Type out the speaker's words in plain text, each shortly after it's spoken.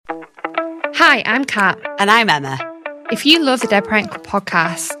Hi, I'm Kat. And I'm Emma. If you love the Dead Parent Club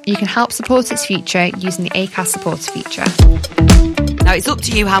podcast, you can help support its future using the Acast supporter feature. Now, it's up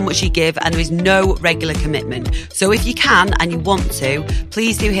to you how much you give, and there is no regular commitment. So if you can and you want to,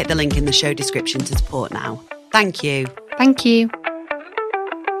 please do hit the link in the show description to support now. Thank you. Thank you.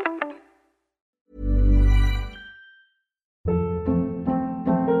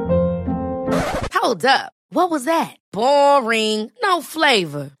 Hold up. What was that? Boring. No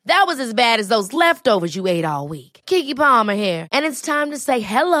flavor. That was as bad as those leftovers you ate all week. Keke Palmer here, and it's time to say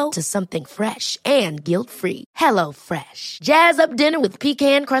hello to something fresh and guilt-free. Hello Fresh. Jazz up dinner with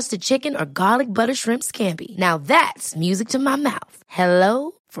pecan-crusted chicken or garlic butter shrimp scampi. Now that's music to my mouth.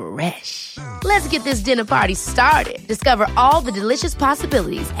 Hello Fresh. Let's get this dinner party started. Discover all the delicious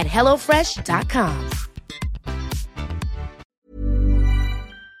possibilities at hellofresh.com.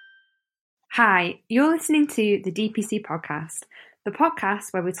 Hi, you're listening to the DPC podcast, the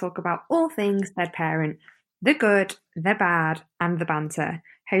podcast where we talk about all things Dead Parent, the good, the bad, and the banter,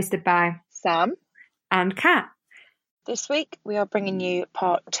 hosted by Sam and Kat. This week we are bringing you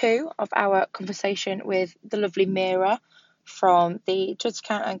part 2 of our conversation with the lovely Mira from the Judds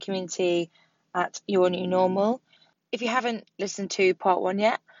account and community at Your New Normal. If you haven't listened to part 1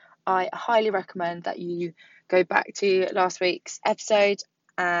 yet, I highly recommend that you go back to last week's episode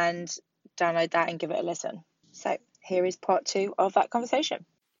and download that and give it a listen. So here is part 2 of that conversation.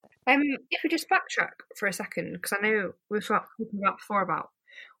 If we just backtrack for a second, because I know we've talking about before about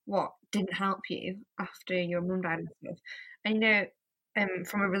what didn't help you after your mum died and stuff. And you know,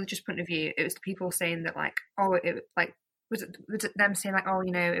 from a religious point of view, it was the people saying that like, oh, it like was it them saying like, oh,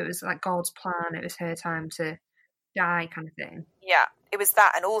 you know, it was like God's plan, it was her time to die, kind of thing. Yeah, it was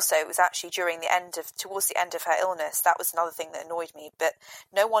that, and also it was actually towards the end of her illness. That was another thing that annoyed me. But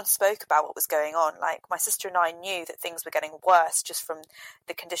no one spoke about what was going on. Like my sister and I knew that things were getting worse just from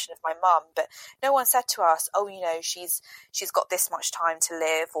the condition of my mum, but no one said to us, "Oh, you know, she's got this much time to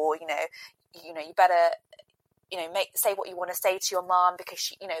live," or you better, say what you want to say to your mum because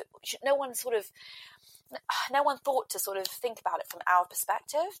she, no one thought to sort of think about it from our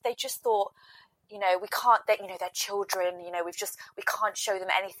perspective. They just thought, we can't, they're children, we can't show them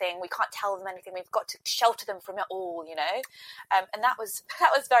anything. We can't tell them anything. We've got to shelter them from it all, and that was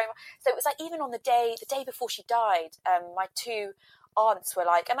very much, so it was like, even on the day before she died, my 2 aunts were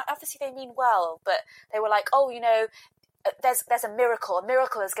like, and obviously they mean well, but they were like, oh, there's a miracle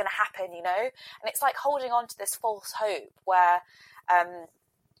is going to happen, and it's like holding on to this false hope where,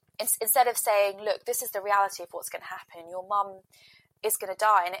 instead of saying, look, this is the reality of what's going to happen, your mum is going to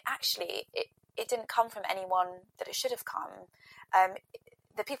die, and it didn't come from anyone that it should have come.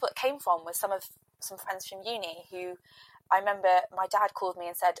 The people it came from was some friends from uni who, I remember my dad called me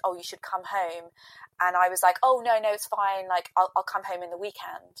and said, oh, you should come home. And I was like, oh, no, it's fine. Like, I'll come home in the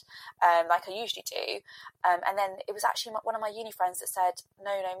weekend, like I usually do. And then it was actually one of my uni friends that said,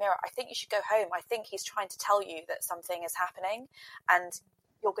 no, Mira, I think you should go home. I think he's trying to tell you that something is happening and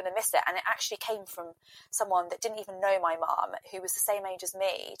you're going to miss it. And it actually came from someone that didn't even know my mum, who was the same age as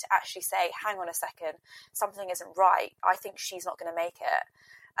me, to actually say, hang on a second, something isn't right. I think she's not going to make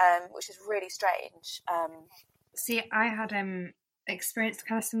it, which is really strange. See, I had experienced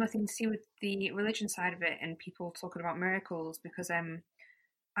kind of similar thing to see with the religion side of it and people talking about miracles, because I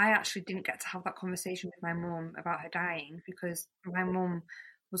actually didn't get to have that conversation with my mum about her dying, because my mum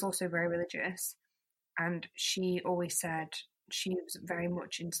was also very religious, and she always said she was very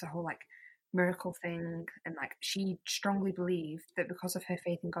much into the whole like miracle thing, and like she strongly believed that because of her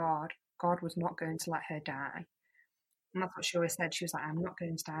faith in God was not going to let her die. And that's what she always said. She was like, I'm not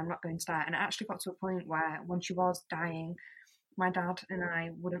going to die. And it actually got to a point where when she was dying, my dad and I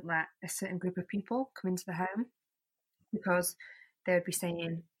wouldn't let a certain group of people come into the home, because they would be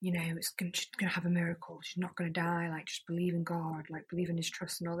saying, she's going to have a miracle, she's not going to die, like just believe in God, like believe in his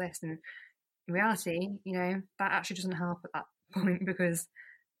trust and all this. And in reality, that actually doesn't help at that point, because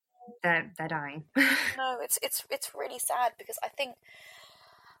they're dying. No, it's really sad, because I think,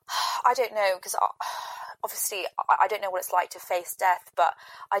 I don't know, because obviously I don't know what it's like to face death, but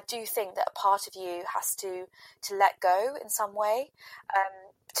I do think that a part of you has to let go in some way,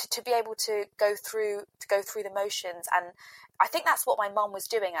 to be able to go through the motions. And I think that's what my mum was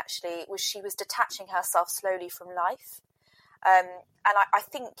doing, actually, was she was detaching herself slowly from life. And I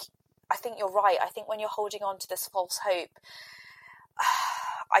think you're right. I think when you're holding on to this false hope,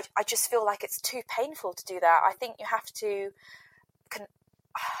 I just feel like it's too painful to do that. I think you have to,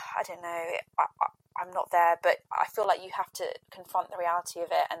 I don't know, I'm not there, but I feel like you have to confront the reality of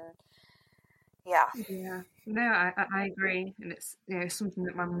it, and yeah. No, I agree, and it's something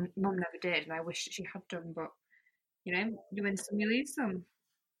that my mum never did, and I wish she had done, but you win some, you lose some.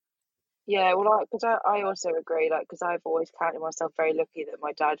 Yeah, well, because I also agree, like, because I've always counted myself very lucky that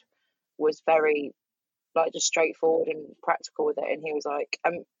my dad was very, like, just straightforward and practical with it. And he was like,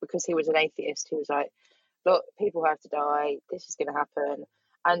 because he was an atheist, he was like, look, people have to die, this is going to happen.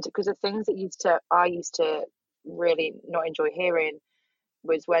 And because of things that I used to really not enjoy hearing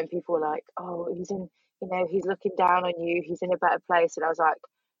was when people were like, oh, he's looking down on you, he's in a better place. And I was like,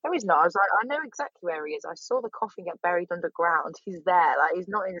 no, he's not. I was like, I know exactly where he is. I saw the coffin get buried underground. He's there. Like, he's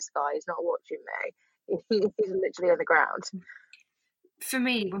not in the sky. He's not watching me. He's literally on the ground. For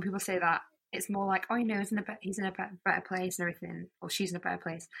me, when people say that, it's more like, oh, he's in a better place and everything, or she's in a better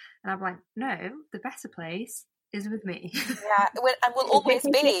place. And I'm like, no, the better place is with me. Yeah, and will always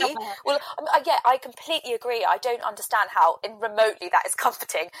be. Well, yeah, I completely agree. I don't understand how remotely that is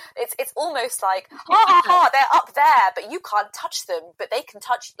comforting. It's almost like, they're up there, but you can't touch them, but they can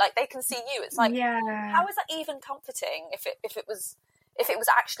they can see you. It's like, how is that even comforting if it was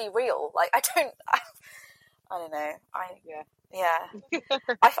actually real? Like, I don't know.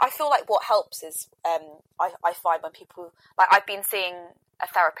 I feel like what helps is I find when people, like, I've been seeing a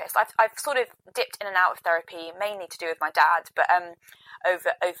therapist. I've sort of dipped in and out of therapy, mainly to do with my dad, but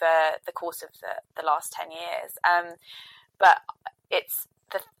over the course of the last 10 years. But it's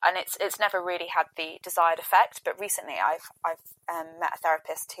never really had the desired effect. But recently, I've met a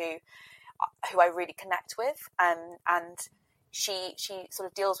therapist who I really connect with, and she sort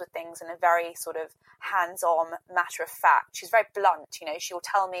of deals with things in a very sort of hands-on, matter of fact. She's very blunt, she'll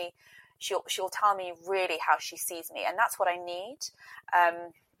tell me really how she sees me, and that's what I need.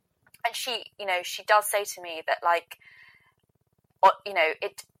 And she does say to me that, like,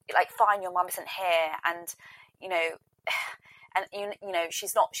 fine, your mum isn't here, and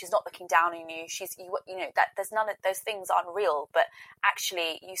she's not looking down on you. That there's none of those things aren't real, but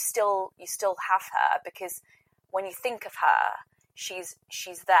actually you still have her, because when you think of her, she's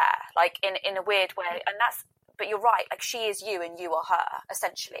there, like, in a weird way. And but you're right, like, she is you and you are her,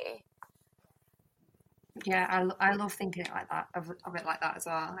 essentially. Yeah, I love thinking it like that, of it like that as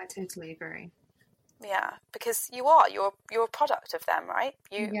well. I totally agree. Yeah, because you're a product of them, right?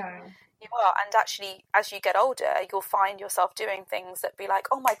 You are, and actually, as you get older, you'll find yourself doing things that be like,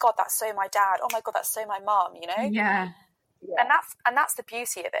 oh my god, that's so my dad. Oh my god, that's so my mum. Yeah. And that's the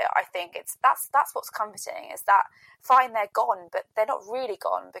beauty of it. I think that's what's comforting, is that, fine, they're gone, but they're not really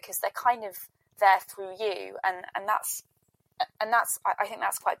gone, because they're kind of there through you, and that's I think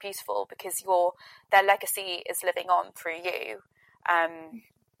that's quite beautiful, because their legacy is living on through you, and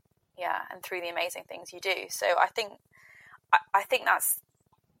through the amazing things you do. So I think that's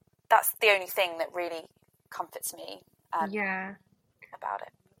the only thing that really comforts me. About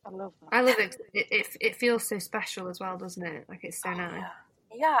it. I love that. I love it. It feels so special as well, doesn't it? Like, it's so nice.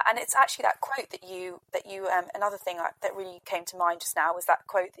 Yeah, and it's actually that quote that you another thing that really came to mind just now was that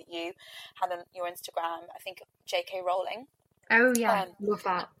quote that you had on your Instagram. I think J.K. Rowling. Oh yeah, love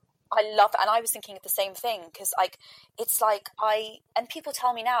that. I love that, and I was thinking of the same thing, because, like, it's like and people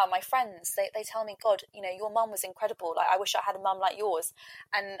tell me now, my friends, they tell me, God, your mum was incredible. Like, I wish I had a mum like yours,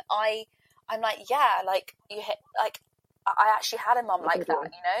 and I'm like, yeah, like, I actually had a mum like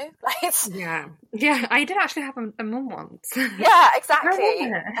that, like, it's... Yeah, I did actually have a mum once. Yeah, exactly.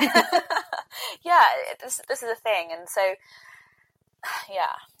 Yeah, this is a thing, and so,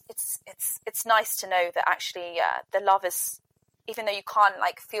 yeah, it's nice to know that actually, the love is, even though you can't,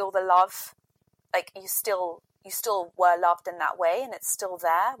 like, feel the love, like, you still were loved in that way, and it's still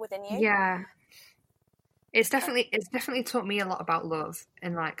there within you. Yeah, it's definitely taught me a lot about love,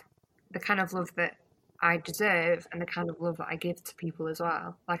 and, like, the kind of love that I deserve and the kind of love that I give to people as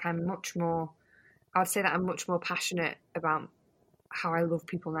well. Like, I would say that I'm much more passionate about how I love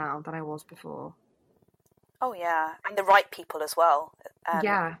people now than I was before. Oh yeah, and the right people as well.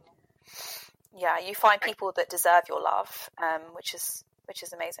 Yeah, you find people that deserve your love, which is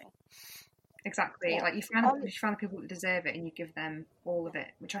amazing. Exactly. Yeah. Like, you find the people that deserve it, and you give them all of it,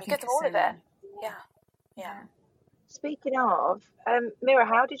 which I think give them all of it. Yeah. Speaking of, Mira,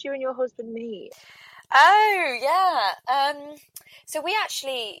 how did you and your husband meet? Oh yeah. So we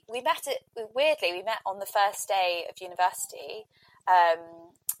met on the first day of university,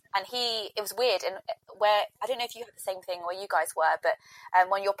 and it was weird, and where, I don't know if you had the same thing where you guys were, but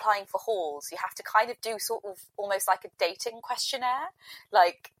when you're applying for halls, you have to kind of do sort of almost like a dating questionnaire.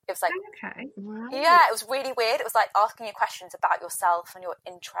 Like, it was like, okay, right. Yeah, it was really weird. It was like asking you questions about yourself and your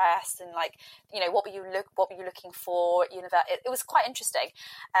interests, and, like, what were you looking for at university. It was quite interesting,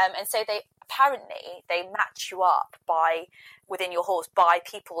 and so they match you up within your halls by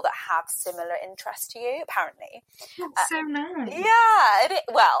people that have similar interests to you, apparently. That's so nice. Yeah,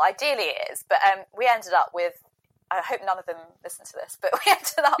 well, ideally it is, but we ended up with I hope none of them listen to this, but we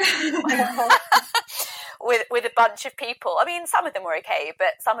ended up with a bunch of people. I mean, some of them were okay,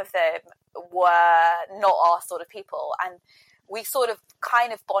 but some of them were not our sort of people, and we sort of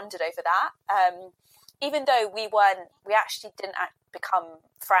kind of bonded over that. Even though we actually didn't become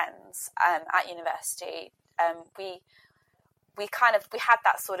friends at university. We had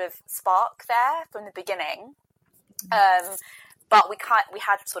that sort of spark there from the beginning. But we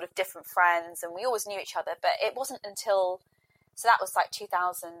had sort of different friends, and we always knew each other. But it wasn't until, so that was like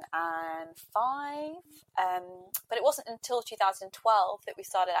 2005. But it wasn't until 2012 that we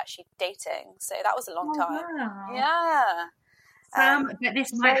started actually dating. So that was a long time. Wow. Yeah. But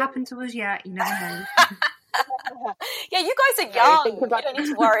this might happen to us yet. You never know. Yeah, you guys are young. You don't need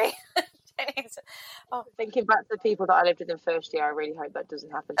to worry. Thinking back to the people that I lived with in first year, I really hope that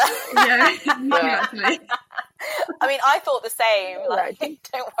doesn't happen to you. Yeah, actually. I mean, I thought the same. Like,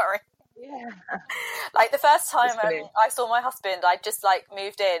 don't worry. Yeah. Like the first time I saw my husband, I just like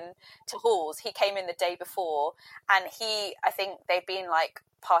moved in to Halls. He came in the day before, and I think they'd been like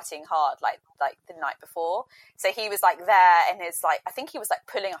partying hard like the night before. So he was like there, and I think he was like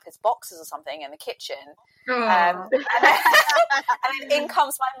pulling up his boxes or something in the kitchen. And then in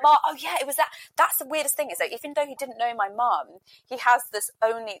comes my mum. Oh yeah, it was that. That's the weirdest thing, is that even though he didn't know my mum, he has this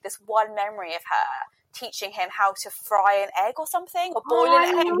one memory of her teaching him how to fry an egg or something, or boil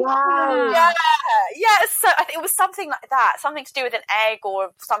an egg. Wow. Yeah. So I think it was something like that, something to do with an egg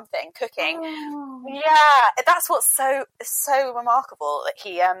or something, cooking. Oh. Yeah, that's what's so remarkable, that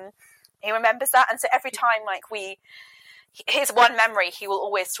he remembers that. And so every time his one memory, he will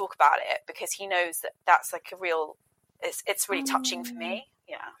always talk about it, because he knows that that's like a real, it's really touching for me.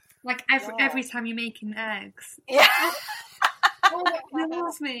 Yeah. Like every time you're making eggs. Yeah. That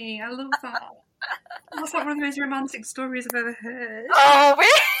loves me. I love that. That's like one of the most romantic stories I've ever heard. Oh,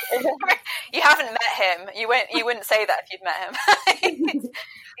 really? You haven't met him. You wouldn't say that if you'd met him.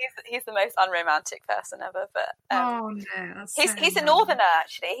 he's the most unromantic person ever. But oh no, that's he's a northerner,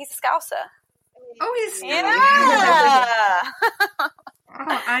 actually. He's a Scouser. Oh, he's yeah.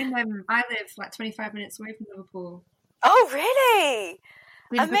 I live like 25 minutes away from Liverpool. Oh, really?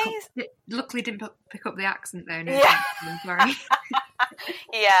 Amazing. Luckily, didn't pick up the accent though. No, yeah. Sorry.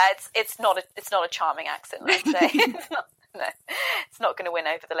 Yeah, it's not a charming accent, I'd say. No, it's not going to win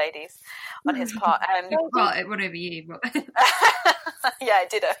over the ladies on his part. Well, it won over you, but yeah, it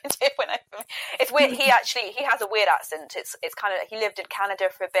did win over me. It's weird. He has a weird accent. It's kind of, he lived in Canada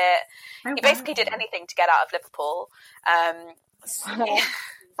for a bit. He basically did anything to get out of Liverpool.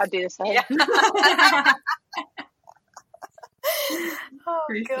 I'd do the same. Yeah. Oh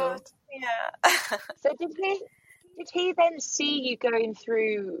God, yeah. So did he then see you going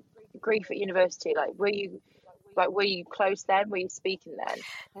through grief at university? Like, were you close then? Were you speaking then?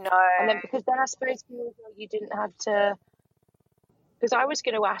 No. And then, because then I suppose you didn't have to. Because I was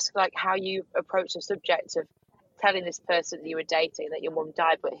going to ask like how you approach the subject of telling this person that you were dating that your mum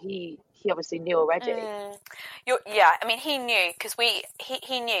died, but he obviously knew already. Yeah, I mean, he knew, because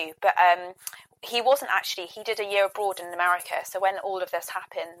he knew, but he wasn't actually. He did a year abroad in America, so when all of this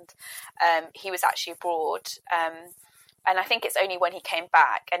happened, he was actually abroad. And I think it's only when he came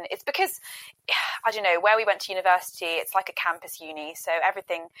back, and it's because, I don't know, where we went to university, it's like a campus uni, so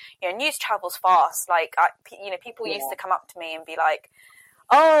everything, news travels fast. Like, people used to come up to me and be like,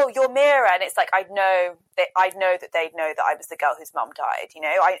 "Oh, you're Mira," and it's like I'd know that they'd know that I was the girl whose mum died.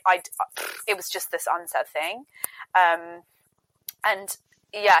 It was just this unsaid thing, and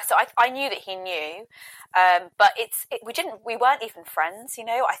yeah, so I knew that he knew, but we weren't even friends.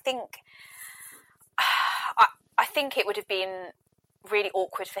 I think it would have been really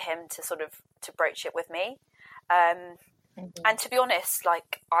awkward for him to broach it with me, and to be honest,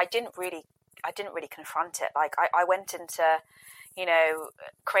 like I didn't really confront it. Like I went into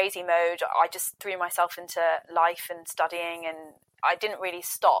crazy mode. I just threw myself into life and studying, and I didn't really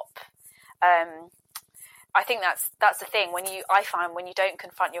stop. I think that's the thing. I find when you don't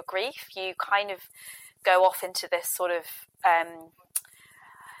confront your grief, you kind of go off into this sort of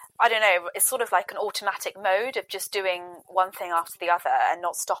I don't know, it's sort of like an automatic mode of just doing one thing after the other and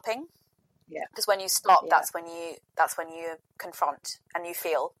not stopping. Yeah. Because when you stop, that's when you confront and you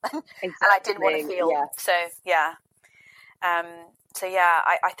feel. Exactly. And I didn't want to feel. Yeah. So yeah.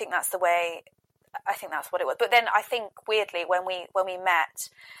 I think that's the way. I think that's what it was. But then I think weirdly when we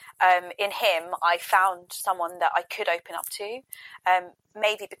met, in him, I found someone that I could open up to.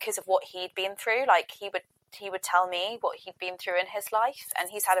 Maybe because of what he'd been through. Like he would tell me what he'd been through in his life, and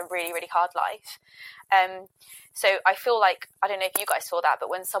he's had a really, really hard life. So I feel like, I don't know if you guys saw that, but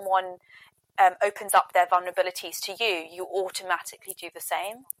when someone opens up their vulnerabilities to you, you automatically do the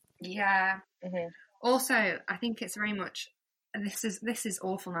same. Yeah. Mm-hmm. Also, I think it's very much, and this is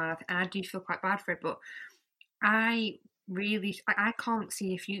awful now, and I do feel quite bad for it, but I can't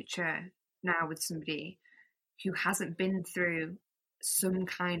see a future now with somebody who hasn't been through some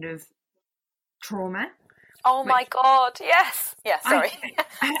kind of trauma. Oh my God, yes. Yeah, sorry.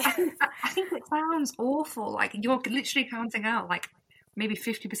 I think it sounds awful. Like, you're literally counting out like maybe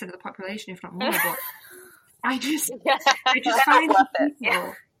 50% of the population, if not more, but I just find these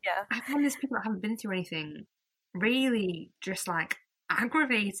people, I find these people that haven't been through anything really just like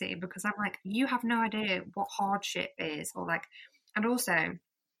aggravating, because I'm like, you have no idea what hardship is, or like, and also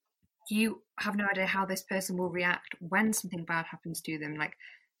you have no idea how this person will react when something bad happens to them. Like,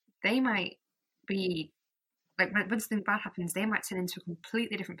 they might be like, when something bad happens, they might turn into a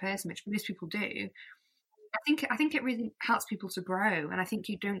completely different person, which most people do. I think it really helps people to grow, and I think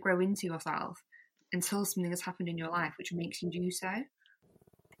you don't grow into yourself until something has happened in your life which makes you do so.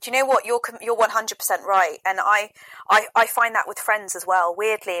 Do you know what? You're 100% right, and I find that with friends as well.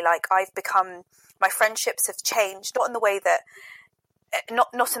 Weirdly, like, my friendships have changed, not in the way that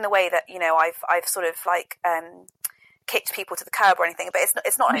you know, I've sort of like kicked people to the curb or anything, but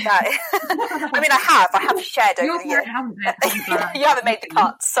it's not like that. I mean, I have shared over the years. You haven't made the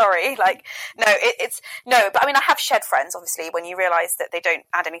cut, sorry. Like, no, but I mean, I have shed friends, obviously, when you realise that they don't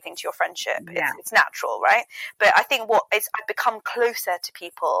add anything to your friendship. It's natural, right? But I think I've become closer to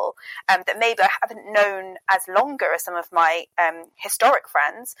people that maybe I haven't known as longer as some of my historic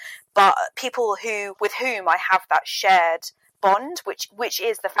friends, but people with whom I have that shared bond, which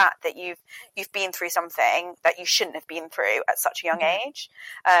is the fact that you've been through something that you shouldn't have been through at such a young age.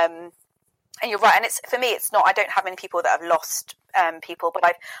 And you're right, and it's, for me, it's not, I don't have many people that have lost people, but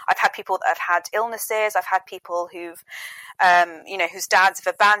I've had people that have had illnesses. I've had people who've you know, whose dads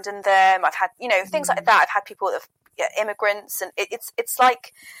have abandoned them. I've had, you know, things like that. I've had people that have immigrants, and it's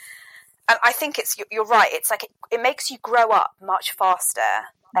like, and I think you're right, it's like it makes you grow up much faster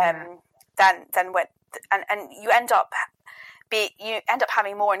than when, and you end up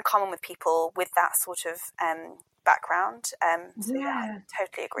having more in common with people with that sort of background. So I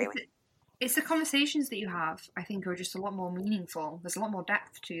totally agree with you. It's the conversations that you have, I think, are just a lot more meaningful. There's a lot more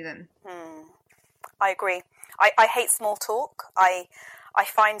depth to them. I agree. I hate small talk. I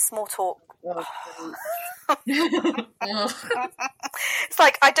find small talk. It's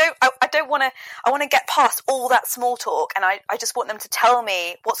like I don't want to. I want to get past all that small talk, and I just want them to tell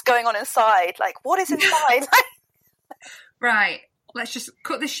me what's going on inside. Like, what is inside? Right. Let's just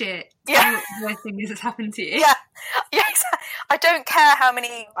cut the shit. Yeah. See what the thing is that's happened to you. Yeah. Exactly. I don't care how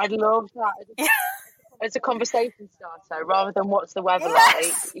many. I love that. Yeah. It's a conversation starter rather than what's the weather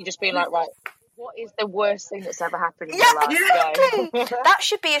like. You just be like, right, what is the worst thing that's ever happened in your life? Exactly. That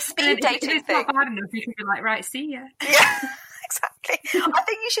should be a speed dating if it's thing. not bad enough, you can be like, right, see ya. Yeah. Exactly.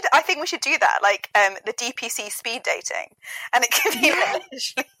 I think we should do that, like the DPC speed dating, and it can be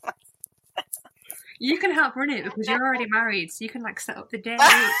literally. You can help run it because you're already married, so you can like set up the dates.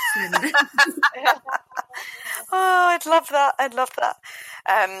 And... Oh, I'd love that.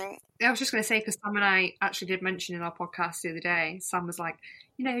 I was just going to say, because Sam and I actually did mention in our podcast the other day, Sam was like,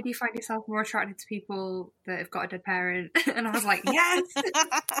 you know, do you find yourself more attracted to people that have got a dead parent? And I was like, yes,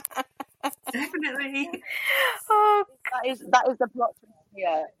 definitely. Oh, that is the plot twist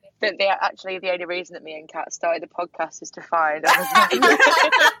here. That actually the only reason that me and Kat started the podcast is to find.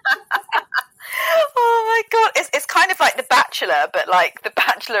 Oh my God, it's kind of like The Bachelor, but like the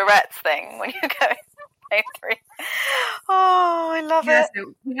Bachelorette's thing when you're going through. Oh, I love it.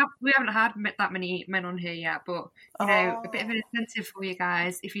 So we haven't had that many men on here yet, but you know, a bit of an incentive for you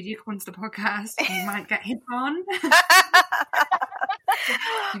guys. If you do come onto the podcast, you might get hit on.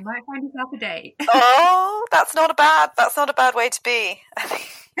 You might find yourself a date. Oh, that's not a bad way to be.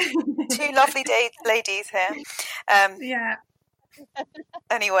 Two lovely ladies here. Yeah.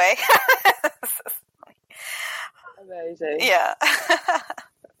 Anyway. Amazing. Yeah.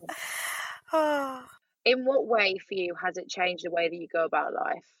 In what way for you has it changed the way that you go about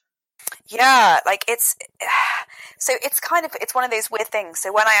life? Yeah, like it's one of those weird things.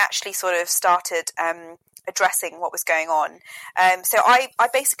 So when I actually sort of started addressing what was going on, so I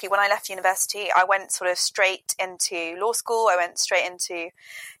basically, when I left university, I went sort of straight into law school. I went straight into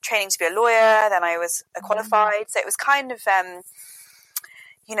training to be a lawyer. Then I was qualified. So it was kind of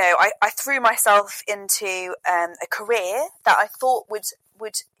you know, I threw myself into a career that I thought would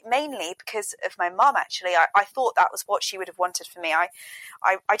mainly because of my mum, actually. I thought that was what she would have wanted for me. I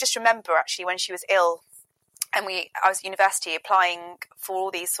just remember, actually, when she was ill and I was at university applying for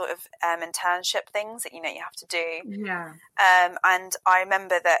all these sort of internship things that, you know, you have to do. Yeah. And I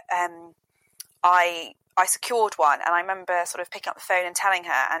remember that I I secured one, and I remember sort of picking up the phone and telling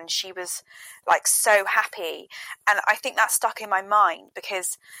her, and she was like so happy. And I think that stuck in my mind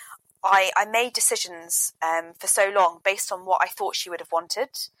because I made decisions for so long based on what I thought she would have wanted,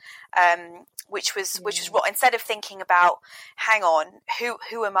 which was what, instead of thinking about, hang on,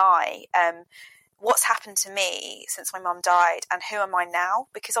 who am I? What's happened to me since my mum died, and who am I now?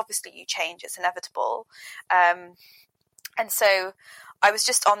 Because obviously you change, it's inevitable. And so I was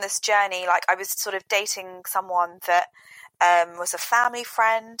just on this journey, like I was sort of dating someone that was a family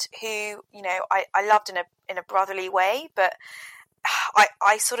friend who, you know, I loved in a brotherly way, but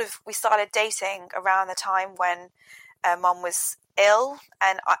we started dating around the time when mum was ill,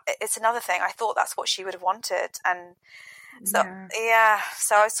 and it's another thing. I thought that's what she would have wanted, and so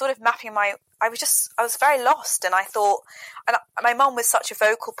so I was sort of mapping I was very lost, and I thought, and my mum was such a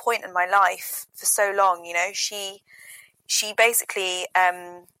vocal point in my life for so long. You know, she basically,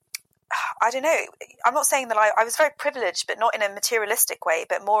 I don't know, I'm not saying that I was very privileged, but not in a materialistic way,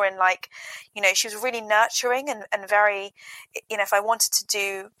 but more in like, you know, she was really nurturing and very, you know, if I wanted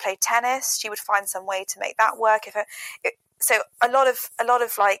to play tennis, she would find some way to make that work. So a lot of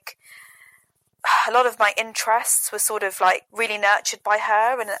my interests were sort of like really nurtured by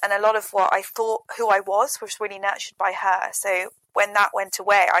her, and a lot of what I thought who I was really nurtured by her. So when that went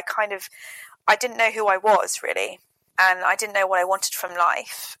away, I didn't know who I was really. And I didn't know what I wanted from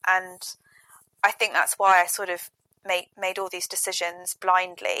life. And I think that's why I sort of made all these decisions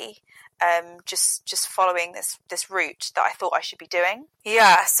blindly, just following this route that I thought I should be doing.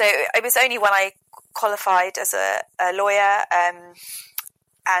 Yeah, so it was only when I qualified as a lawyer,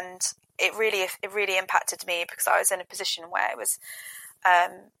 and it really impacted me, because I was in a position where it was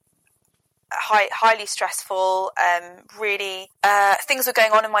highly stressful, really things were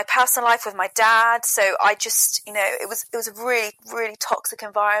going on in my personal life with my dad, so I just, you know, it was a really, really toxic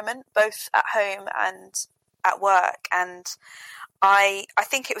environment, both at home and at work. And I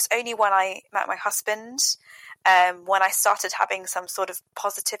think it was only when I met my husband, when I started having some sort of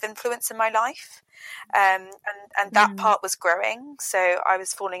positive influence in my life, and that part was growing. So I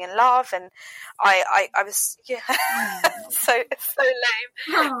was falling in love, and I was so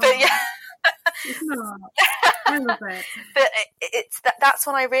lame, but yeah. I love it. But that's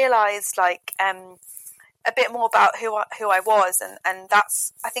when I realised, like, a bit more about who I was, and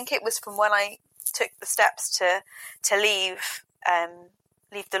that's, I think it was from when I took the steps to leave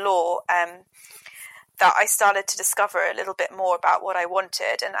the law, that I started to discover a little bit more about what I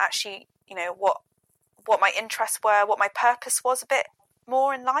wanted, and actually, you know, what my interests were, what my purpose was a bit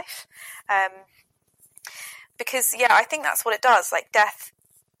more in life, because I think that's what it does, like death.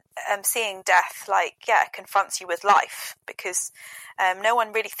 Seeing death, like, confronts you with life, because no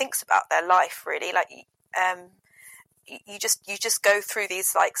one really thinks about their life, really. Like, you just go through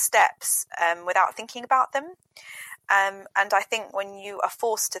these like steps without thinking about them, and I think when you are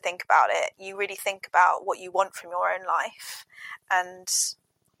forced to think about it, you really think about what you want from your own life. And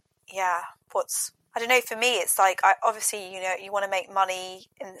I don't know, for me it's like, obviously, you know, you want to make money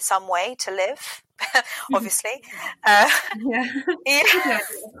in some way to live, obviously.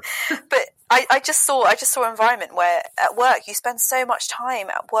 But I just saw an environment where at work you spend so much time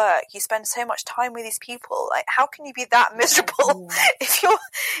at work, you spend so much time with these people. Like, how can you be that miserable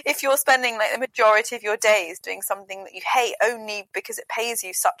if you're spending like the majority of your days doing something that you hate only because it pays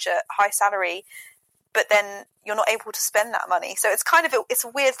you such a high salary, but then you're not able to spend that money? So it's kind of it's a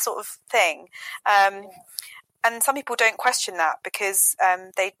weird sort of thing. And some people don't question that because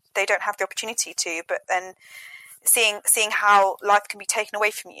they don't have the opportunity to, but then seeing how life can be taken away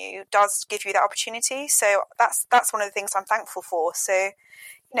from you does give you that opportunity. So that's one of the things I'm thankful for. So,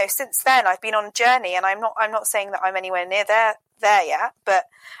 you know, since then I've been on a journey, and I'm not saying that I'm anywhere near there yet, but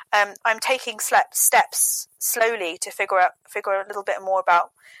I'm taking steps slowly to figure a little bit more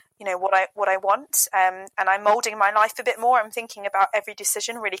about, you know, what I want, and I'm molding my life a bit more. I'm thinking about every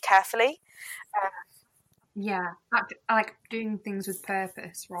decision really carefully. I like doing things with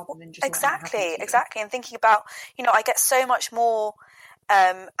purpose rather than just exactly, and thinking about, you know, I get so much more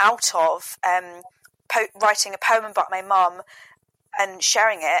out of writing a poem about my mum and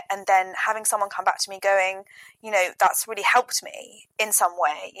sharing it, and then having someone come back to me going, you know, that's really helped me in some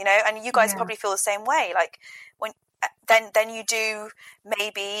way, you know. And you guys probably feel the same way, like when then you do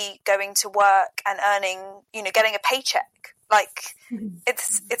maybe going to work and earning, you know, getting a paycheck, like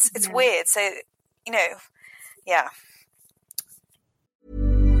it's weird. So, you know,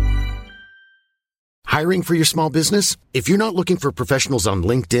 Hiring for your small business? If you're not looking for professionals on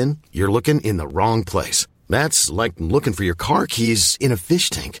LinkedIn, you're looking in the wrong place. That's like looking for your car keys in a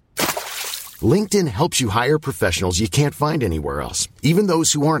fish tank. LinkedIn helps you hire professionals you can't find anywhere else, even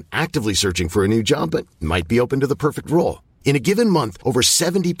those who aren't actively searching for a new job but might be open to the perfect role. In a given month, over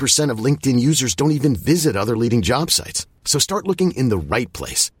 70% of LinkedIn users don't even visit other leading job sites. So start looking in the right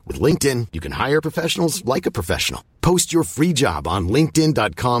place. With LinkedIn, you can hire professionals like a professional. Post your free job on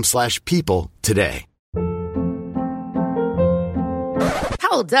linkedin.com/people today.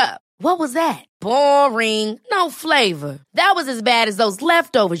 Hold up. What was that? Boring. No flavor. That was as bad as those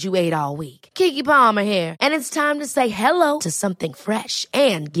leftovers you ate all week. Keke Palmer here, and it's time to say hello to something fresh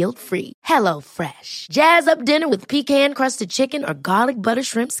and guilt-free. Hello Fresh. Jazz up dinner with pecan-crusted chicken or garlic butter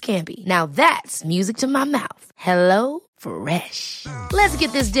shrimp scampi. Now that's music to my mouth. Hello Fresh. Let's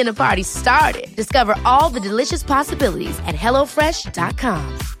get this dinner party started. Discover all the delicious possibilities at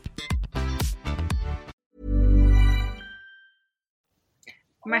hellofresh.com.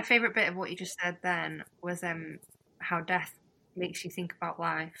 My favourite bit of what you just said then was how death makes you think about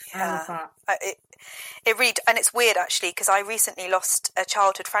life. I love that. It really, and it's weird actually, because I recently lost a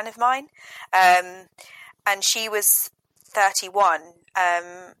childhood friend of mine, and she was 31.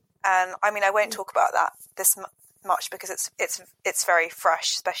 And I mean, I won't talk about that this much because it's very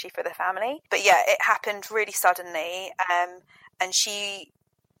fresh, especially for the family. But yeah, it happened really suddenly, and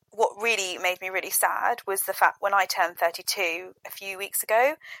what really made me really sad was the fact when I turned 32 a few weeks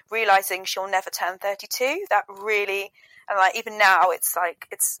ago, realizing she'll never turn 32. That really, and like even now, it's like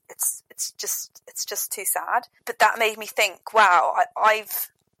it's just too sad. But that made me think, wow,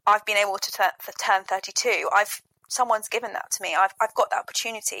 I've been able to turn 32. Someone's given that to me. I've got that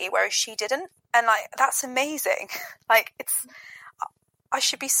opportunity, whereas she didn't, and like that's amazing. Like I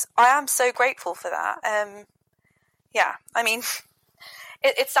am so grateful for that. Yeah, I mean.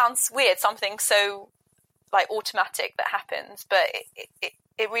 It sounds weird, something so like automatic that happens, but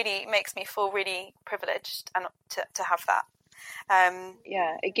it really makes me feel really privileged and to have that.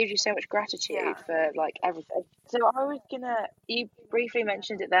 Yeah, it gives you so much gratitude for like everything. So you briefly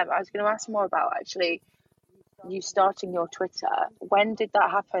mentioned it there, but I was gonna ask more about actually you starting your Twitter. When did that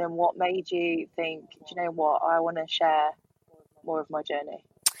happen, and what made you think, do you know what, I want to share more of my journey?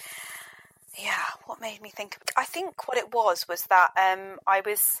 Yeah, what made me think? I think what it was that I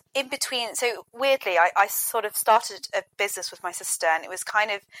was in between. So weirdly, I sort of started a business with my sister, and it was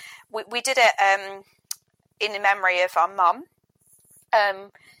kind of we did it in memory of our mum.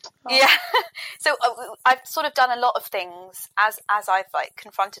 Yeah, so I've sort of done a lot of things as I've like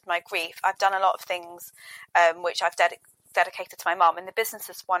confronted my grief. I've done a lot of things which I've dedicated to my mum, and the business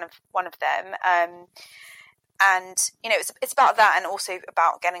is one of them. And, you know, it's about that, and also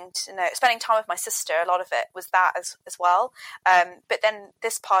about spending time with my sister. A lot of it was that as well. But then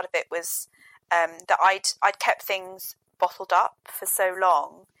this part of it was that I'd kept things bottled up for so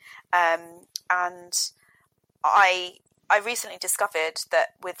long. And I recently discovered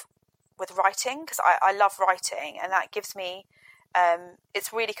that with writing, because I love writing, and that gives me,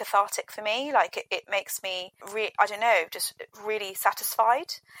 it's really cathartic for me. Like it makes me, just really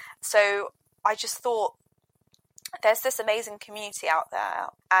satisfied. So I just thought, there's this amazing community out there,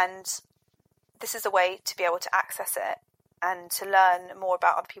 and this is a way to be able to access it and to learn more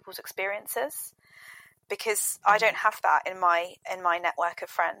about other people's experiences, because I don't have that in my network of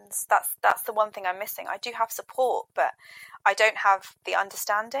friends. That's the one thing I'm missing. I do have support, but I don't have the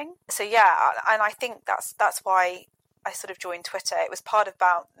understanding. So yeah, and I think that's why I sort of joined Twitter. It was part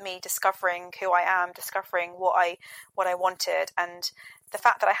about me discovering who I am, discovering what I wanted, and the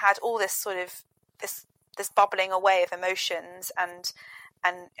fact that I had all this sort of this bubbling away of emotions and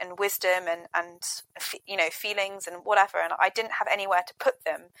wisdom and you know, feelings and whatever, and I didn't have anywhere to put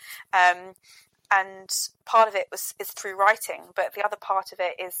them. And part of it is through writing, but the other part of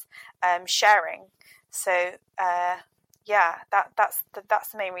it is sharing. So yeah, that's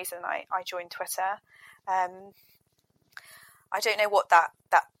the main reason I joined Twitter. I don't know what that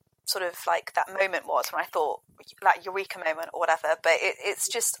sort of like that moment was when I thought, that eureka moment or whatever, but it's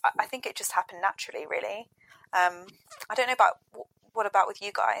just, I think it just happened naturally, really. I don't know about what about with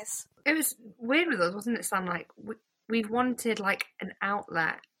you guys? It was weird with us, wasn't it, Sam? Like we've wanted like an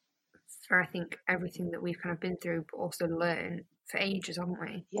outlet for, I think, everything that we've kind of been through, but also learn for ages, haven't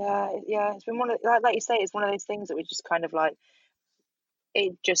we? Yeah. It's been one of, like you say, it's one of those things that we just kind of like,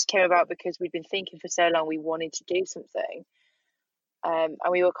 it just came about because we'd been thinking for so long we wanted to do something, and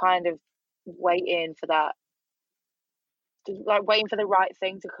we were kind of waiting for that, like waiting for the right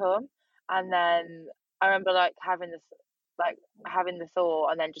thing to come. And then I remember like having the thought,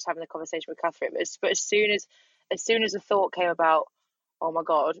 and then just having the conversation with Catherine. But as soon as the thought came about, oh my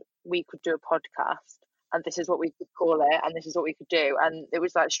God, we could do a podcast, and this is what we could call it, and this is what we could do, and it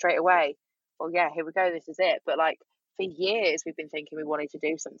was like straight away, well, yeah, here we go, this is it. But like for years we've been thinking we wanted to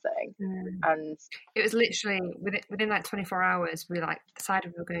do something, and it was literally within like 24 hours we like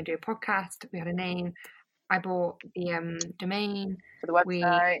decided we were going to do a podcast. We had a name. I bought the domain for the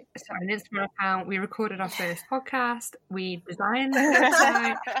website. We started an Instagram account. We recorded our first podcast. We designed the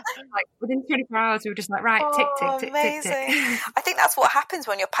website. Like within 24 hours, we were just like, right, tick. I think that's what happens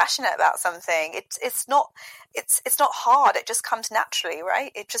when you're passionate about something. It's not hard. It just comes naturally,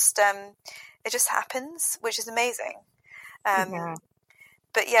 right? It just happens, which is amazing.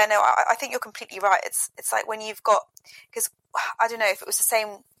 But yeah, no, I think you're completely right. It's like when you've got, because I don't know if it was the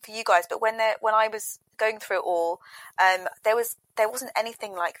same for you guys, but when I was going through it all, there wasn't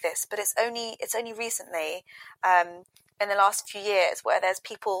anything like this. But it's only recently, in the last few years, where there's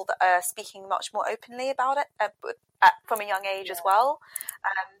people that are speaking much more openly about it from a young age as well.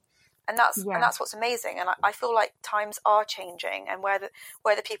 And that's what's amazing. And I feel like times are changing, and we're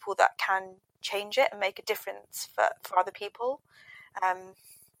the people that can change it and make a difference for other people.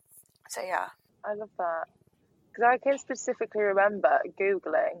 So yeah, I love that, because I can specifically remember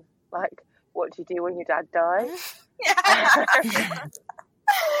Googling like, what do you do when your dad dies?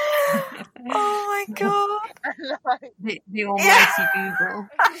 Oh my god, the almighty Google.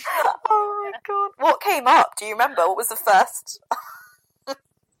 Oh my god, what came up? Do you remember? What was the first?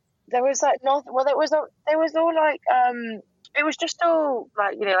 There was like nothing. Well, there was all like it was just all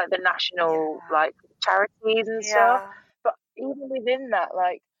like, you know, like the national like charities and stuff. But even within that,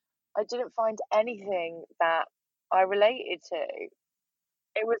 like, I didn't find anything that I related to.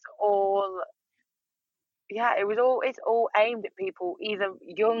 It was all, it's all aimed at people either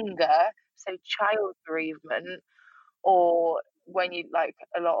younger, so child bereavement, or when you like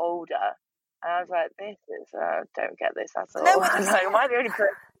a lot older. And I was like, this is, don't get this at all. No, am I the only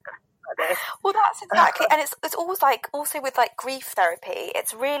person? Well, that's exactly, and it's always like, also with like grief therapy,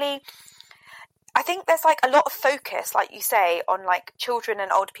 it's really, I think there's like a lot of focus, like you say, on like children and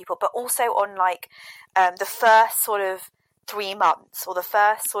older people, but also on like the first sort of 3 months, or the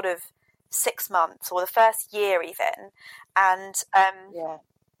first sort of 6 months, or the first year even, and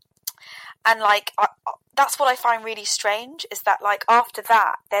like that's what I find really strange, is that like after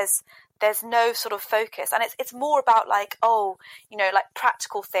that there's no sort of focus, and it's more about like, oh, you know, like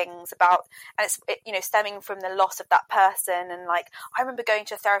practical things about, and it's you know, stemming from the loss of that person. And like, I remember going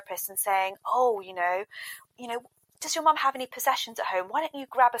to a therapist and saying, oh, you know, does your mum have any possessions at home? Why don't you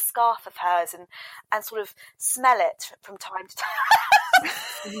grab a scarf of hers and sort of smell it from time to time?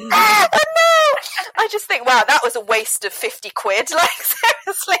 Oh, no! I just think, wow, that was a waste of 50 quid. Like,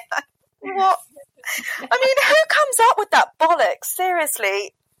 seriously, like, what? I mean, who comes up with that bollocks?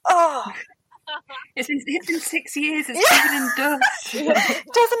 Seriously. Oh, it's been 6 years. It's covered in dust.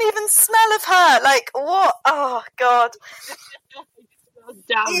 Doesn't even smell of her. Like, what? Oh God.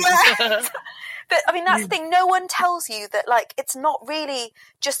 Yeah. But I mean, that's the thing. No one tells you that, like, it's not really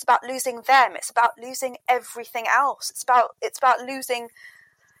just about losing them. It's about losing everything else. It's about losing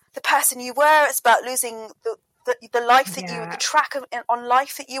the person you were. It's about losing the life that the track on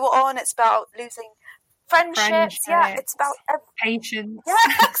life that you were on. It's about losing friendships. Yeah, it's about patience. Yeah,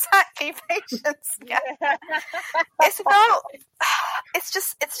 exactly, patience. Yeah,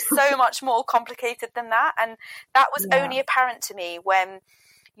 it's so much more complicated than that, and that was only apparent to me when,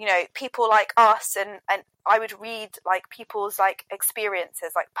 you know, people like us and I would read like people's like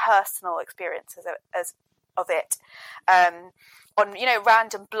experiences, like personal experiences of it, on, you know,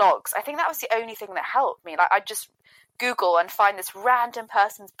 random blogs. I think that was the only thing that helped me. Like, I'd just Google and find this random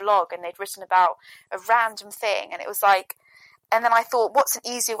person's blog, and they'd written about a random thing, and it was like, and then I thought, what's an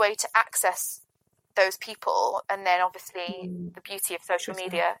easier way to access those people? And then obviously the beauty of social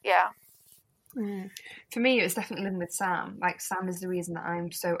media. For me, it was definitely living with Sam. Like, Sam is the reason that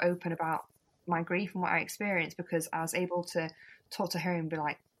I'm so open about my grief and what I experienced, because I was able to talk to her and be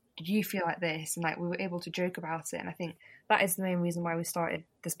like, did you feel like this? And like, we were able to joke about it. And I think that is the main reason why we started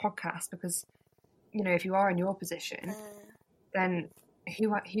this podcast, because, you know, if you are in your position, then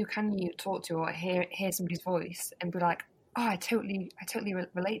who can you talk to, or hear somebody's voice and be like, oh, I totally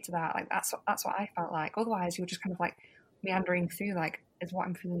relate to that. Like, that's what I felt like. Otherwise, you're just kind of like meandering through, like, is what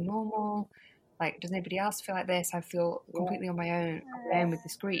I'm feeling normal? Like, does anybody else feel like this? I feel completely on my own with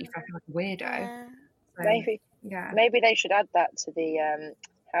this grief. I feel like a weirdo. So, maybe they should add that to the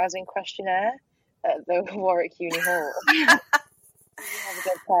housing questionnaire at the Warwick Uni Hall. You have a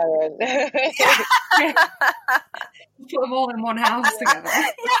good parent. Put them all in one house together.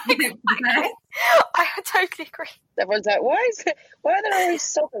 I totally agree. Everyone's like, why are there always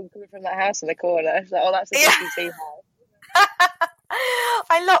sobbing coming from that house in the corner? It's like, oh, that's the BBC house.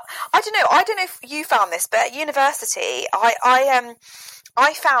 I don't know if you found this, but at university, I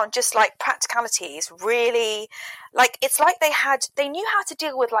I found just like practicalities really, like, it's like they knew how to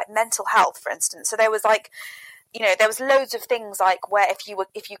deal with like mental health, for instance. So there was like, there was loads of things like where if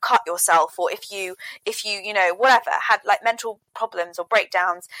you cut yourself, or if you whatever, had like mental problems or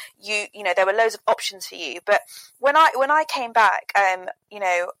breakdowns, there were loads of options for you. But when I came back,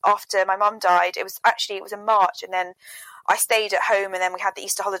 after my mum died, it was in March, and then I stayed at home, and then we had the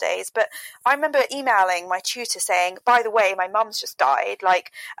Easter holidays. But I remember emailing my tutor saying, by the way, my mum's just died.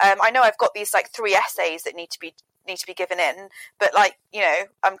 Like, I know I've got these like 3 essays that need to be given in, but like,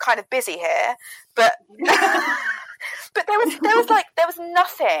 I'm kind of busy here. But but there was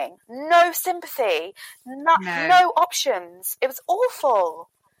nothing, no sympathy, no options. It was awful.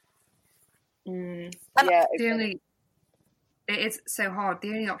 It is so hard. The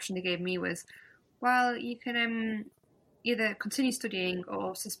only option they gave me was, well, you can either continue studying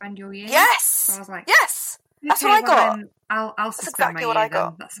or suspend your year. Yes. So I was like, yes, that's what I got. I'll suspend my year. I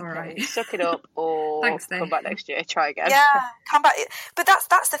got. That's all right. Suck it up, or thanks, come back next year. Try again. Yeah, come back. But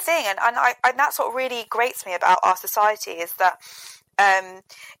that's the thing, and that's what really grates me about our society, is that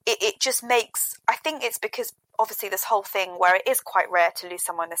it just makes. I think it's because obviously this whole thing where it is quite rare to lose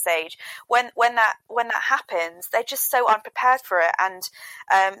someone this age. When that happens, they're just so unprepared for it, and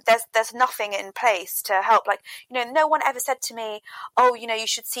there's nothing in place to help. Like, no one ever said to me, oh, you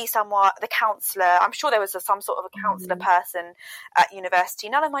should see the counsellor. I'm sure there was some sort of a counsellor person at university.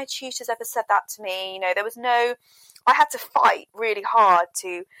 None of my tutors ever said that to me. There was no. I had to fight really hard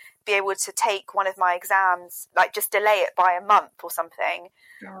to be able to take one of my exams, like just delay it by a month or something.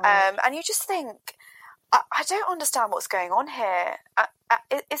 And you just think, I don't understand what's going on here.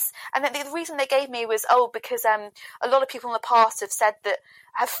 And then the reason they gave me was, because a lot of people in the past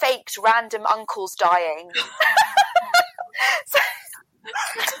have faked random uncles dying.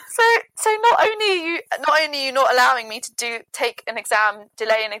 So not only are you not allowing me to delay an exam.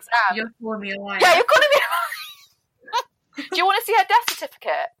 You're calling me a liar. Yeah, you're calling me a liar. Do you want to see her death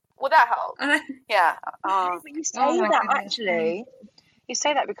certificate? Will that help? Yeah. But you say that actually. You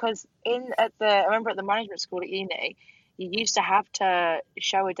say that because I remember at the management school at uni, you used to have to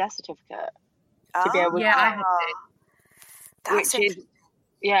show a death certificate to be able to. Yeah, I had to.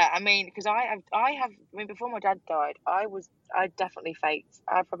 I mean, because before my dad died, I definitely faked.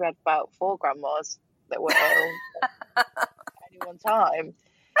 I probably had about 4 grandmas that were ill at any one time.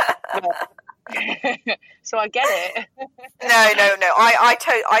 So I get it. No. I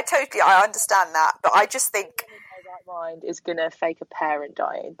totally understand that, but I just think. Mind is gonna fake a parent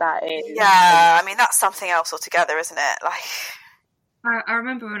dying. That is, I mean, that's something else altogether, isn't it? Like, I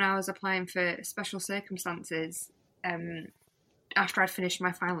remember when I was applying for special circumstances, after I'd finished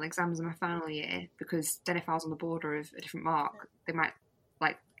my final exams in my final year, because then if I was on the border of a different mark, they might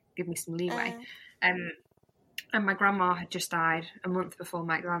like give me some leeway. And my grandma had just died a month before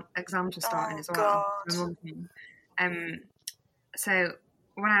my exams were starting as well. So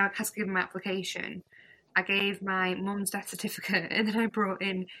when I had to give my application, I gave my mum's death certificate, and then I brought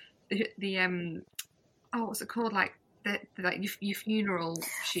in the what's it called? Like your funeral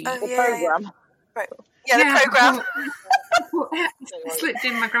sheet. Oh, the program. Right. Yeah, the program. I slipped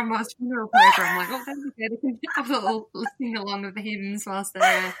in my grandma's funeral program. Like, there we go. They can have a little sing along with the hymns whilst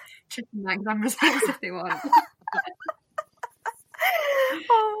they're checking my exam results if they want.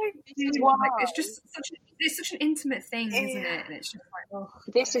 It's just such an intimate thing, isn't it? And it's just like,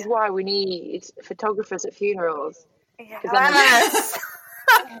 this is why we need photographers at funerals. Yes.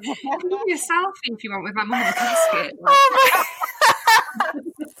 You can do a selfie if you want with my mum in the casket. Like.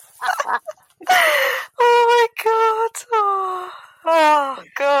 Oh my god! Oh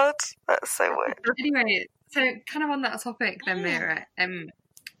god, that's so weird. Anyway, so kind of on that topic, then, Mira,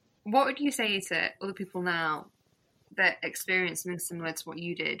 what would you say to other people now that experience something similar to what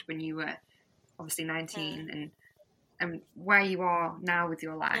you did when you were obviously 19 and where you are now with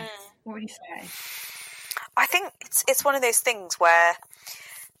your life? What would you say? I think it's one of those things where,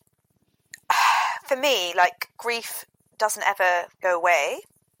 for me, like, grief doesn't ever go away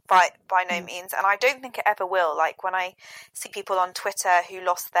by no means, and I don't think it ever will. Like, when I see people on Twitter who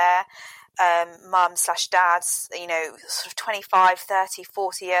lost their mums/dads, sort of 25, 30,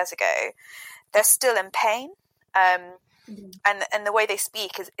 40 years ago, they're still in pain. And the way they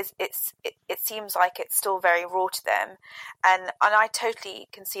speak it seems like it's still very raw to them, and I totally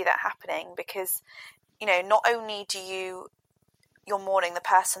can see that happening, because not only you're mourning the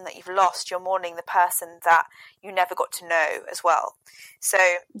person that you've lost, you're mourning the person that you never got to know as well. So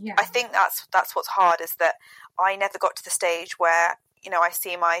I think that's what's hard, is that I never got to the stage where I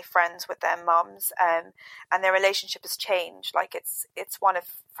see my friends with their mums, and their relationship has changed. Like, it's one of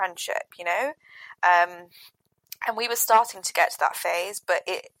friendship, And we were starting to get to that phase, but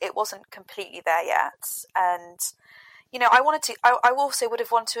it wasn't completely there yet. And, you know, I also would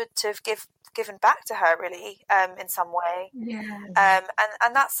have wanted to have given back to her, really, in some way. Yeah.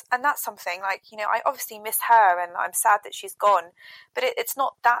 And that's something, like, you know, I obviously miss her and I'm sad that she's gone, but it's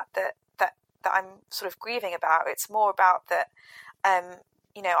not that I'm sort of grieving about. It's more about that,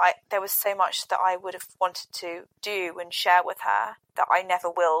 you know, there was so much that I would have wanted to do and share with her that I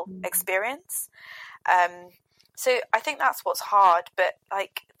never will experience. So I think that's what's hard, but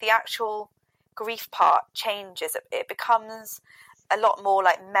like the actual grief part changes. It becomes a lot more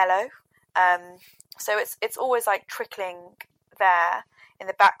like mellow. So it's always like trickling there in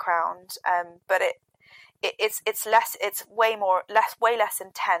the background, but it's less. It's way less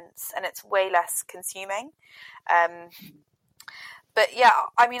intense, and it's way less consuming. But yeah,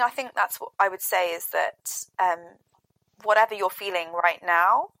 I mean, I think that's what I would say is that whatever you're feeling right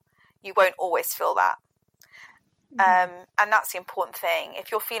now, you won't always feel that. And that's the important thing.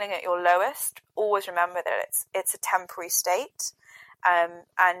 If you're feeling at your lowest, always remember that it's a temporary state,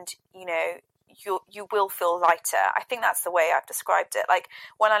 and you know you will feel lighter. I think that's the way I've described it. Like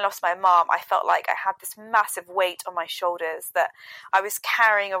when I lost my mom, I felt like I had this massive weight on my shoulders that I was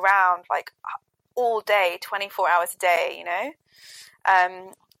carrying around like all day, 24 hours a day, you know.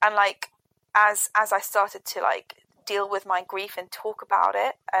 And like as I started to like deal with my grief and talk about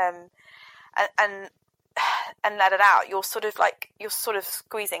it, and let it out, you're sort of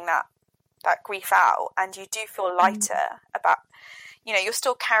squeezing that grief out, and you do feel lighter about, you know, you're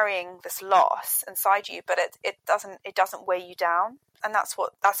still carrying this loss inside you, but it doesn't weigh you down, and that's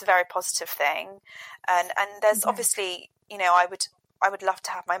a very positive thing. And there's obviously, you know, I would love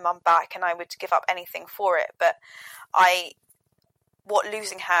to have my mum back, and I would give up anything for it, but what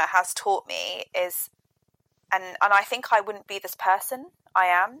losing her has taught me is, and I think I wouldn't be this person I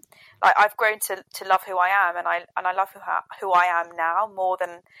am. Like I've grown to love who I am, and I love who I am now more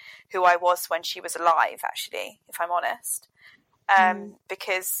than who I was when she was alive, actually, if I'm honest.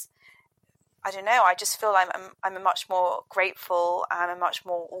 Because I don't know, I just feel I'm a much more grateful, I'm a much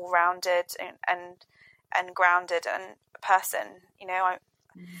more all-rounded and grounded and person, you know.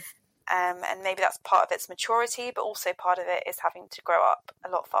 And maybe that's part of its maturity, but also part of it is having to grow up a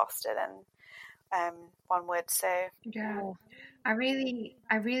lot faster than one would. So yeah, I really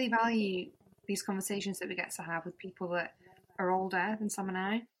value these conversations that we get to have with people that are older than Sam and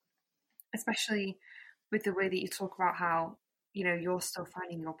I, especially with the way that you talk about how, you know, you're still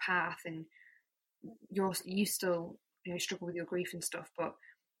finding your path and you still, you know, struggle with your grief and stuff. But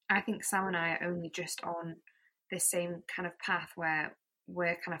I think Sam and I are only just on this same kind of path where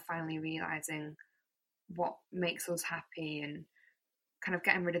we're kind of finally realizing what makes us happy and kind of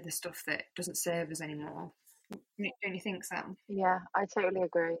getting rid of the stuff that doesn't serve us anymore. Don't you think, Sam? Yeah, I totally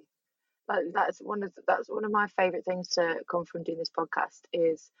agree. Like that's one of my favorite things to come from doing this podcast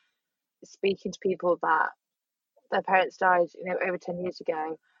is speaking to people that their parents died, you know, over 10 years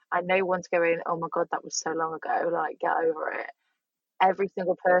ago, and no one's going, oh my God, that was so long ago, like, get over it. Every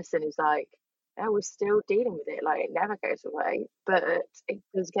single person is like, oh, we're still dealing with it, like, it never goes away, but it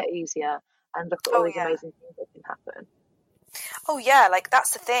does get easier, and look at all these amazing things that can happen. Oh yeah, like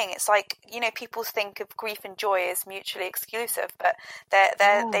that's the thing. It's like, you know, people think of grief and joy as mutually exclusive, but they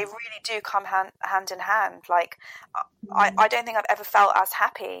really do come hand in hand. Like I don't think I've ever felt as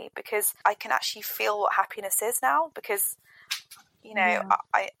happy, because I can actually feel what happiness is now, because, you know,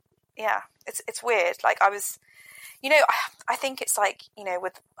 it's weird. Like I was, you know, I think it's like, you know,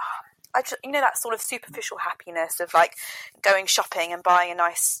 with you know, that sort of superficial happiness of like going shopping and buying a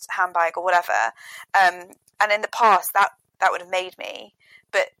nice handbag or whatever. And in the past that would have made me,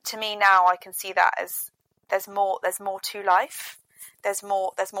 but to me now I can see that as there's more to life, there's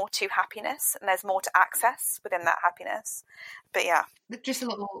more to happiness, and there's more to access within that happiness. But yeah, just a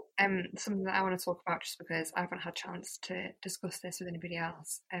little something that I want to talk about, just because I haven't had a chance to discuss this with anybody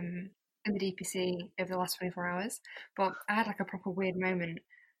else in the DPC over the last 24 hours, but I had like a proper weird moment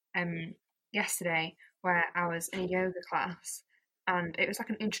yesterday where I was in a yoga class, and it was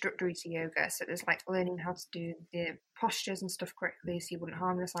like an introductory to yoga, so it was like learning how to do the postures and stuff correctly so you wouldn't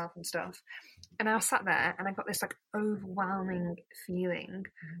harm yourself and stuff. And I was sat there and I got this like overwhelming feeling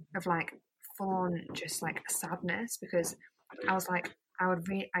of like full on just like sadness, because I was like, I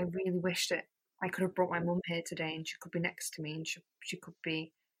really wish that I could have brought my mum here today and she could be next to me and she could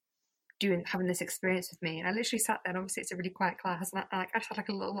be having this experience with me. And I literally sat there, and obviously it's a really quiet class, and I just had like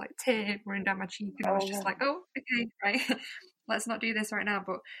a little like tear running down my cheek, and I was just like, oh, okay, right, let's not do this right now.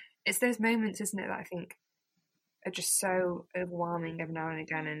 But it's those moments, isn't it, that I think are just so overwhelming every now and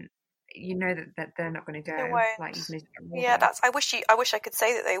again, and you know that they're not going to go. They won't. Like, even yeah, I wish I could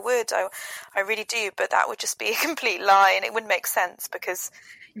say that they would. I really do, but that would just be a complete lie, and it wouldn't make sense, because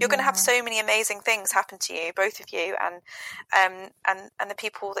you're going to have so many amazing things happen to you, both of you, and the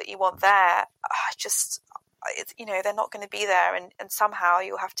people that you want there. They're not going to be there, and somehow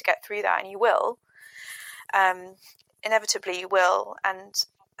you'll have to get through that, and you will. Inevitably, you will,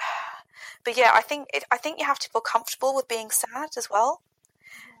 but yeah, I think you have to feel comfortable with being sad as well.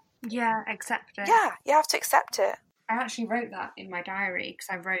 Yeah, accept it. Yeah, you have to accept it. I actually wrote that in my diary, because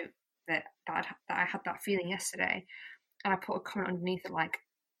I wrote that I had that feeling yesterday, and I put a comment underneath it like,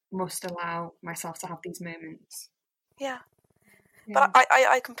 must allow myself to have these moments. Yeah. But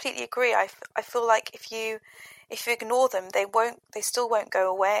I completely agree. I feel like if you ignore them, they still won't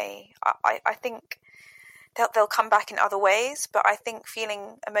go away. I think they'll come back in other ways, but I think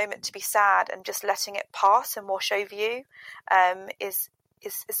feeling a moment to be sad and just letting it pass and wash over you is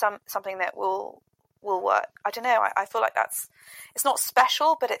something that will work. I don't know. I feel like it's not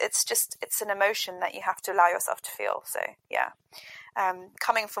special, but it's an emotion that you have to allow yourself to feel. So yeah.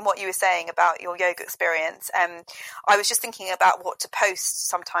 Coming from what you were saying about your yoga experience, I was just thinking about what to post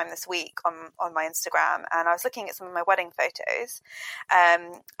sometime this week on my Instagram, and I was looking at some of my wedding photos,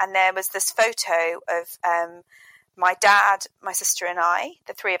 and there was this photo of my dad, my sister and I,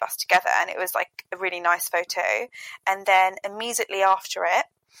 the three of us together, and it was like a really nice photo. And then immediately after it,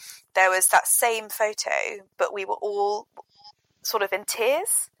 there was that same photo, but we were all sort of in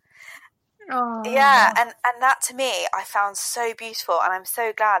tears. Oh. Yeah, and that to me I found so beautiful, and I'm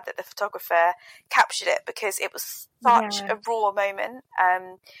so glad that the photographer captured it, because it was such a raw moment,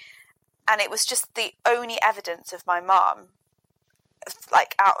 and it was just the only evidence of my mum,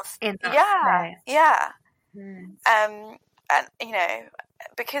 like out of in that and you know,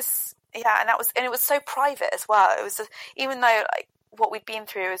 because and it was so private as well. It was even though like what we'd been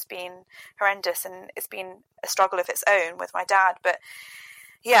through has been horrendous, and it's been a struggle of its own with my dad, but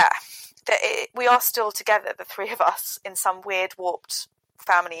yeah, we are still together, the three of us, in some weird warped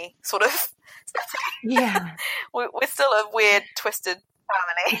family sort of. Yeah, we're still a weird twisted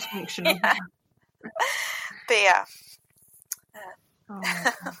family. Yeah. But yeah.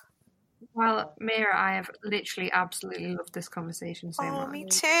 Well, Mira, I have literally absolutely loved this conversation so much. Oh, me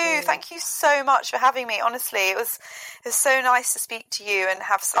too. Thank you so much for having me. Honestly, it was so nice to speak to you and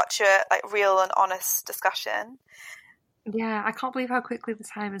have such a real and honest discussion. Yeah, I can't believe how quickly the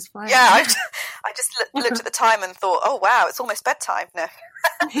time has flown. Yeah, I just looked at the time and thought, oh wow, it's almost bedtime. No,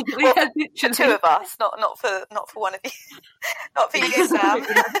 well, for two of us, not for one of you, not for you, Sam.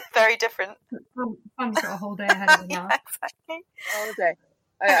 Very different. I've got a whole day ahead of me now. Yeah, exactly. All day.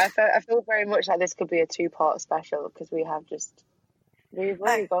 I feel very much like this could be a 2-part special, because we've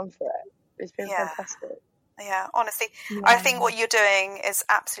really gone for it. It's been fantastic. Yeah, honestly, I think what you're doing is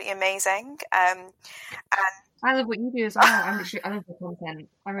absolutely amazing. And I love what you do as well. I love the content.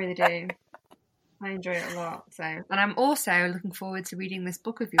 I really do. I enjoy it a lot. So, and I'm also looking forward to reading this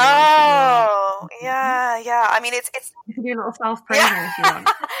book of yours. Oh, yeah. I mean, it's you can do a little self promo if you want.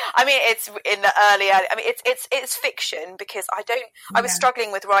 I mean, it's in the early. I mean, it's fiction, because I was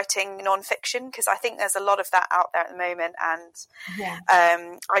struggling with writing non-fiction, because I think there's a lot of that out there at the moment, and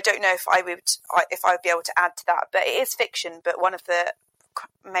I don't know if I would be able to add to that. But it is fiction. But one of the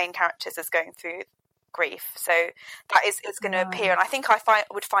main characters is going through grief, so that is going to appear, and I think I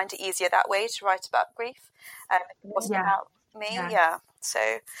would find it easier that way to write about grief. It wasn't about me.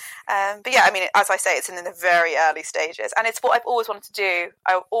 So but yeah, I mean, as I say, it's in the very early stages, and it's what I've always wanted to do.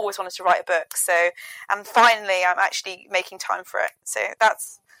 I always wanted to write a book, and finally I'm actually making time for it, so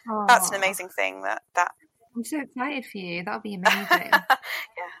that's an amazing thing that I'm so excited for you. That'll be amazing.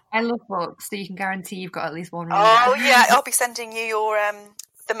 I love books, so you can guarantee you've got at least one reader. Oh yeah, I'll be sending you your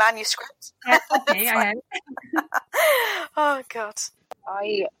the manuscript. Okay, I hope. Oh god,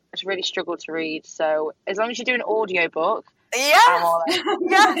 I really struggle to read, so as long as you do an audio book,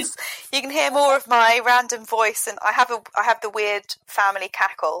 yes, you can hear more of my random voice, and I have the weird family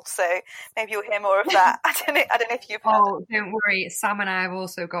cackle, so maybe you'll hear more of that. I don't know if you've heard. Oh, don't worry, Sam and I have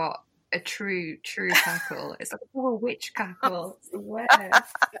also got a true cackle. It's like a witch cackle.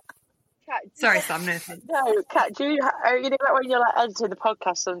 Sorry, Sam. No, Kat, do you know like when you're editing the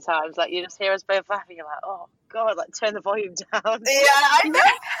podcast sometimes, like you just hear us both laughing, you're like, oh god, turn the volume down. Yeah, I know.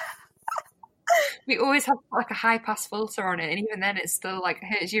 We always have a high pass filter on it, and even then it's still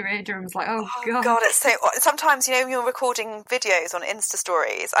hits your eardrums oh god, it's so. Sometimes when you're recording videos on Insta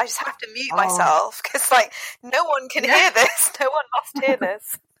stories, I just have to mute myself, because no one can hear this. No one must hear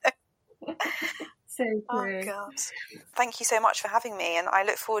this. So true. Oh god, thank you so much for having me, and I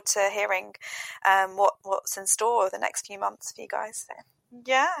look forward to hearing what's in store the next few months for you guys. So.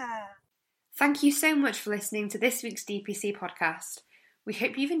 Yeah. Thank you so much for listening to this week's DPC podcast. We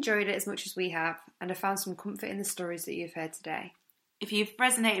hope you've enjoyed it as much as we have and have found some comfort in the stories that you've heard today. If you've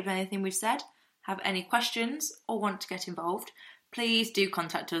resonated with anything we've said, have any questions or want to get involved, please do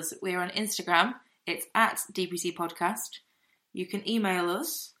contact us. We're on Instagram. It's at DPC Podcast. You can email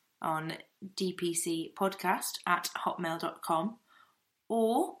us on dpcpodcast@hotmail.com,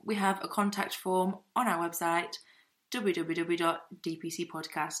 or we have a contact form on our website,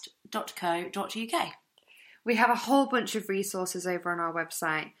 www.dpcpodcast.co.uk. We have a whole bunch of resources over on our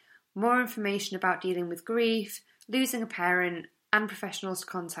website. More information about dealing with grief, losing a parent, and professionals to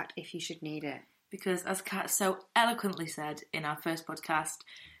contact if you should need it. Because as Kat so eloquently said in our first podcast,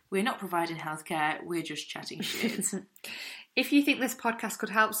 we're not providing healthcare, we're just chatting shit. If you think this podcast could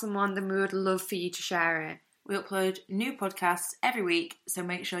help someone, then we would love for you to share it. We upload new podcasts every week, so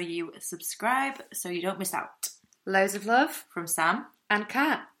make sure you subscribe so you don't miss out. Loads of love From Sam and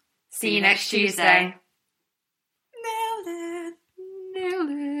Kat. See you next Tuesday. Nailed it.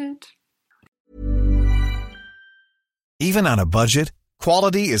 Even on a budget,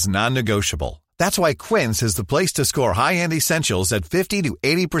 quality is non-negotiable. That's why Quince is the place to score high-end essentials at 50 to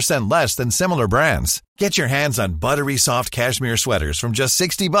 80% less than similar brands. Get your hands on buttery soft cashmere sweaters from just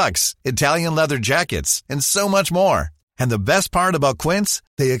 $60, Italian leather jackets, and so much more. And the best part about Quince,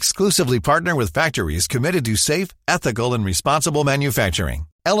 they exclusively partner with factories committed to safe, ethical, and responsible manufacturing.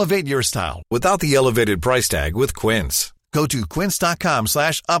 Elevate your style without the elevated price tag with Quince. Go to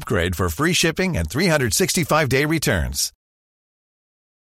quince.com/upgrade for free shipping and 365-day returns.